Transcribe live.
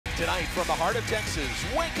Tonight from the heart of Texas,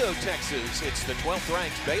 Waco, Texas, it's the 12th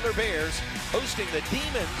ranked Baylor Bears hosting the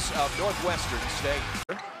Demons of Northwestern State.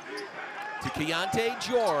 To Keontae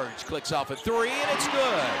George, clicks off a three, and it's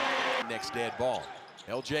good. Next dead ball.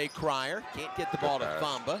 L.J. Cryer can't get the ball to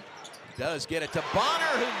Famba. Does get it to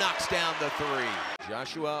Bonner, who knocks down the three.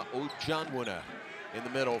 Joshua Ojanwuna in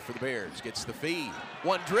the middle for the Bears. Gets the feed.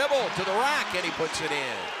 One dribble to the rack, and he puts it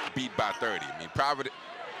in. Beat by 30. I mean,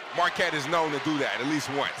 Marquette is known to do that at least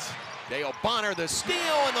once. Dale Bonner, the steal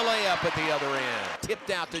and the layup at the other end. Tipped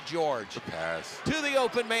out to George. The pass. To the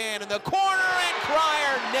open man in the corner, and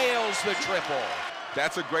Cryer nails the triple.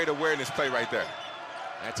 That's a great awareness play right there.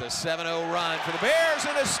 That's a 7-0 run for the Bears,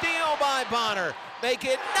 and a steal by Bonner. Make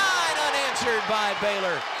it 9 unanswered by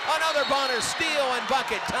Baylor. Another Bonner steal and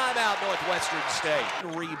bucket. Timeout Northwestern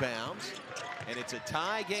State. Rebounds, and it's a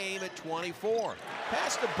tie game at 24.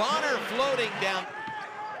 Pass to Bonner, floating down.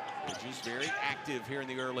 Bridges very active here in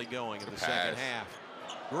the early going of the second half.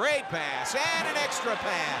 Great pass and an extra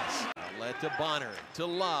pass. Outlet to Bonner, to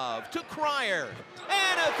Love, to Cryer,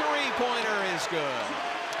 and a three-pointer is good.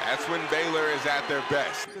 That's when Baylor is at their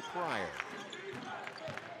best. To Cryer.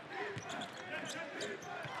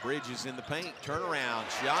 Bridges in the paint, turnaround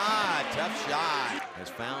shot, tough shot. Has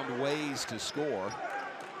found ways to score.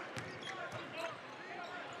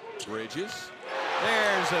 Bridges.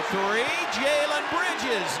 There's a three. Jalen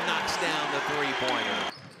Bridges knocks down the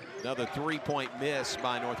three-pointer. Another three-point miss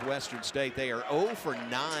by Northwestern State. They are 0 for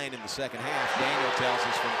 9 in the second half. Daniel tells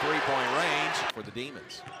us from three-point range for the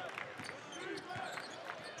Demons.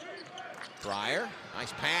 Cryer,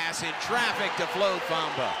 nice pass in traffic to Flo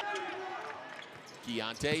Famba.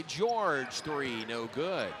 Keontae George, three, no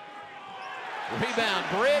good. Rebound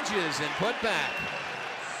Bridges and put back.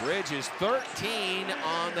 Bridges 13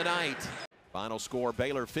 on the night. Final score,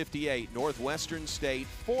 Baylor 58, Northwestern State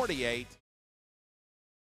 48.